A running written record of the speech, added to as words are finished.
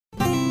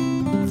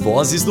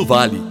Vozes do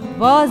Vale.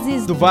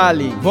 Vozes do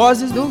Vale.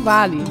 Vozes do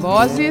Vale.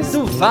 Vozes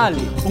do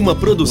Vale. Uma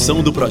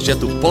produção do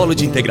projeto Polo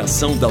de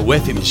Integração da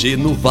UFMG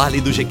no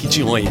Vale do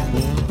Jequitinhonha.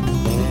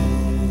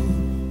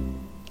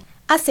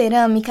 A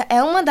cerâmica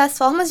é uma das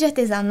formas de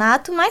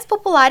artesanato mais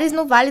populares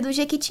no Vale do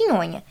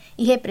Jequitinhonha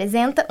e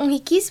representa um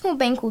riquíssimo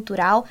bem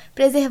cultural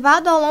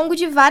preservado ao longo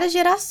de várias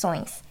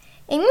gerações.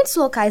 Em muitos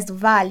locais do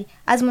Vale,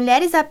 as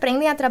mulheres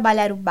aprendem a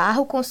trabalhar o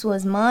barro com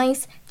suas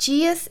mães,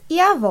 tias e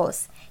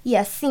avós, e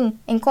assim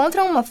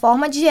encontram uma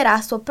forma de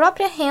gerar sua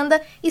própria renda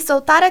e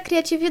soltar a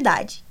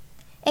criatividade.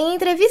 Em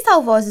entrevista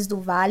ao Vozes do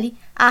Vale,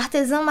 a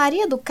artesã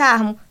Maria do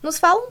Carmo nos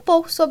fala um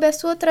pouco sobre a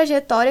sua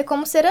trajetória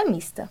como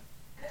ceramista.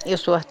 Eu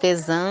sou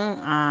artesã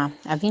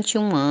há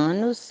 21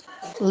 anos,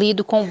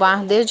 lido com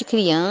barro desde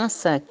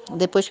criança.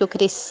 Depois que eu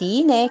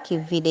cresci, que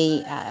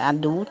virei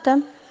adulta,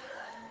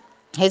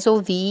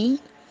 resolvi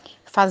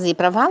fazer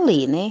para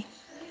valer,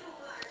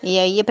 E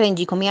aí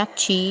aprendi com minha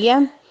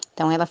tia,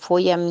 então ela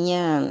foi a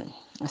minha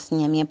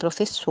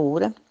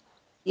professora.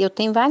 Eu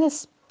tenho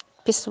várias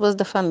pessoas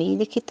da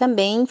família que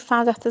também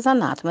fazem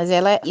artesanato, mas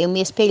eu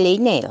me espelhei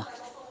nela.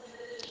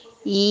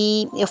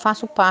 E eu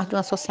faço parte de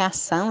uma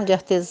associação de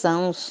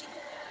artesãos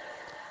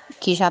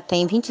que já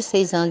tem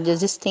 26 anos de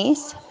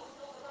existência,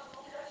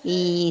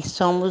 e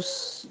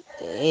somos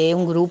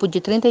um grupo de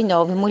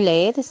 39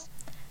 mulheres.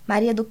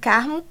 Maria do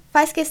Carmo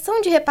faz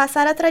questão de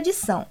repassar a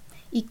tradição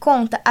e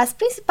conta as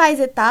principais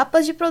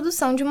etapas de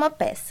produção de uma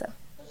peça.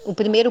 O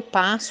primeiro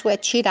passo é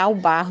tirar o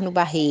barro no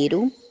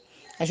barreiro.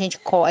 A gente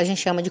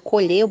chama de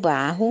colher o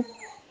barro.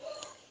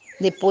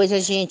 Depois a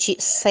gente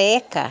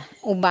seca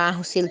o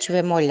barro se ele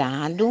estiver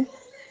molhado.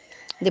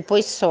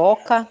 Depois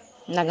soca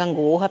na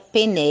gangorra,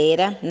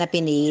 peneira na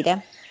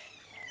peneira.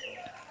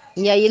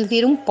 E aí ele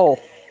vira um pó.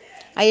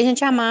 Aí a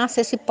gente amassa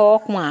esse pó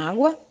com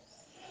água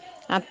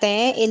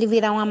até ele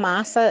virar uma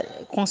massa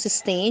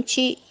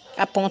consistente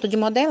a ponto de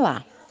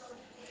modelar.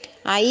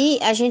 Aí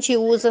a gente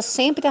usa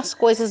sempre as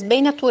coisas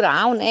bem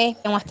natural,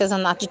 É um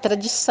artesanato de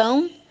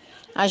tradição.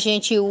 A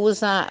gente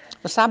usa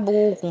o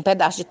sabugo, um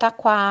pedaço de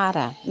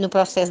taquara no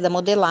processo da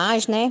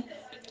modelagem,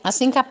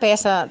 Assim que a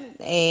peça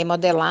é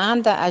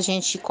modelada, a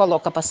gente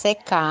coloca para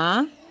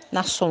secar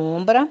na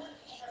sombra,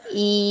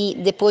 e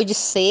depois de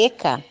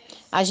seca,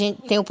 a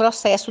gente tem o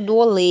processo do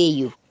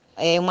oleio.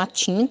 É uma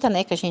tinta,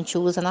 que a gente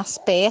usa nas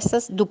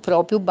peças do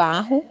próprio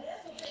barro,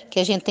 que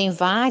a gente tem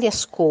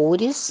várias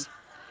cores,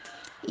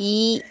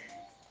 e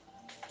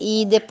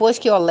depois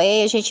que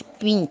oleia, a gente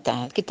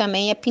pinta, que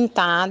também é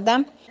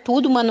pintada,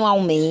 tudo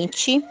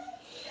manualmente.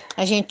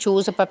 A gente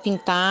usa para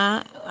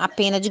pintar a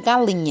pena de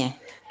galinha.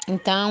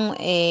 Então,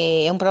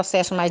 é um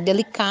processo mais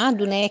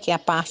delicado, que é a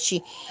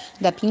parte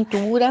da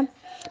pintura,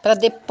 para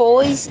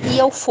depois ir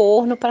ao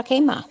forno para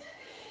queimar.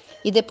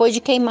 E depois de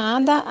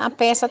queimada, a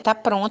peça está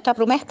pronta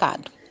para o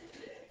mercado.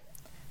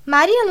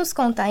 Maria nos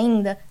conta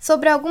ainda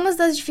sobre algumas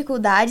das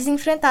dificuldades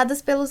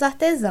enfrentadas pelos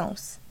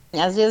artesãos.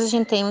 Às vezes a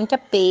gente tem muita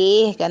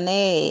perda,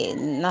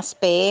 nas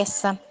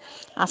peças.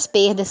 As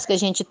perdas que a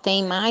gente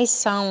tem mais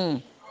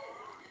são,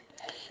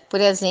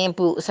 por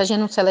exemplo, se a gente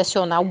não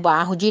selecionar o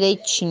barro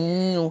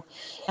direitinho,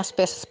 as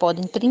peças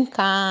podem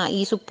trincar,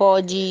 e isso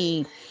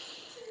pode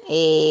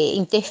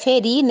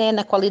interferir,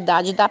 na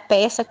qualidade da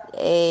peça.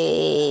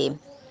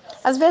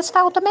 Às vezes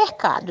falta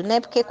mercado,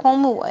 porque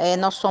como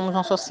nós somos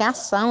uma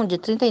associação de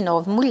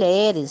 39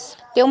 mulheres,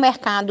 ter um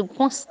mercado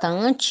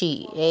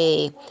constante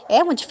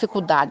é uma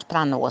dificuldade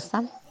para nós,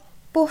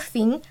 Por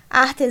fim,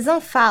 a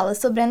artesã fala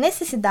sobre a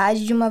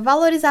necessidade de uma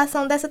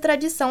valorização dessa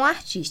tradição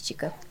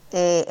artística.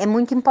 É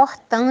muito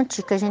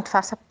importante que a gente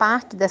faça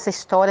parte dessa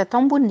história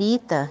tão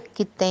bonita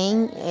que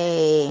tem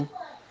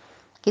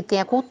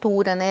a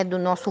cultura, do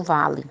nosso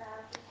vale.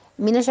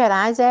 Minas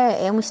Gerais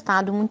é um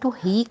estado muito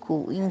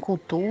rico em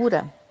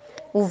cultura.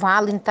 O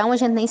Vale, então, a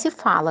gente nem se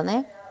fala,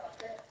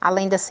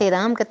 Além da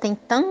cerâmica, tem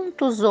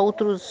tantos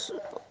outros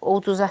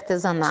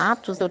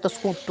artesanatos, outras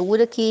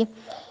culturas que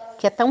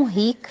é tão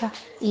rica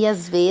e,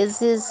 às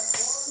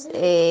vezes,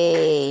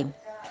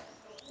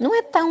 não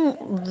é tão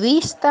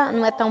vista,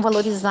 não é tão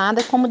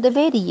valorizada como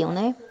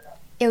deveriam,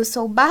 Eu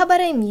sou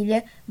Bárbara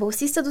Emília,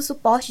 bolsista do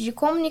suporte de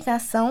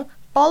comunicação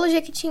Polo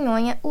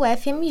Jequitinhonha,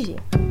 UFMG.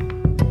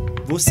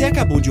 Você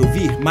acabou de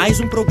ouvir mais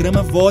um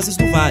programa Vozes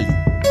do Vale.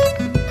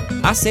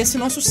 Acesse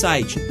nosso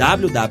site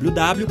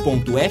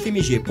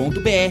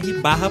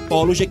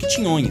www.ufmg.br/Polo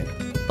Jequitinhonha.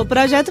 O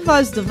projeto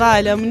Vozes do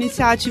Vale é uma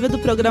iniciativa do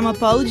programa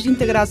Polo de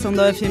Integração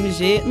da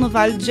UFMG no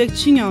Vale do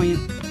Jequitinhonha.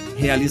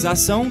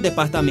 Realização: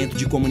 Departamento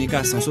de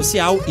Comunicação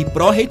Social e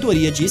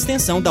Pró-Reitoria de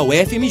Extensão da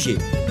UFMG.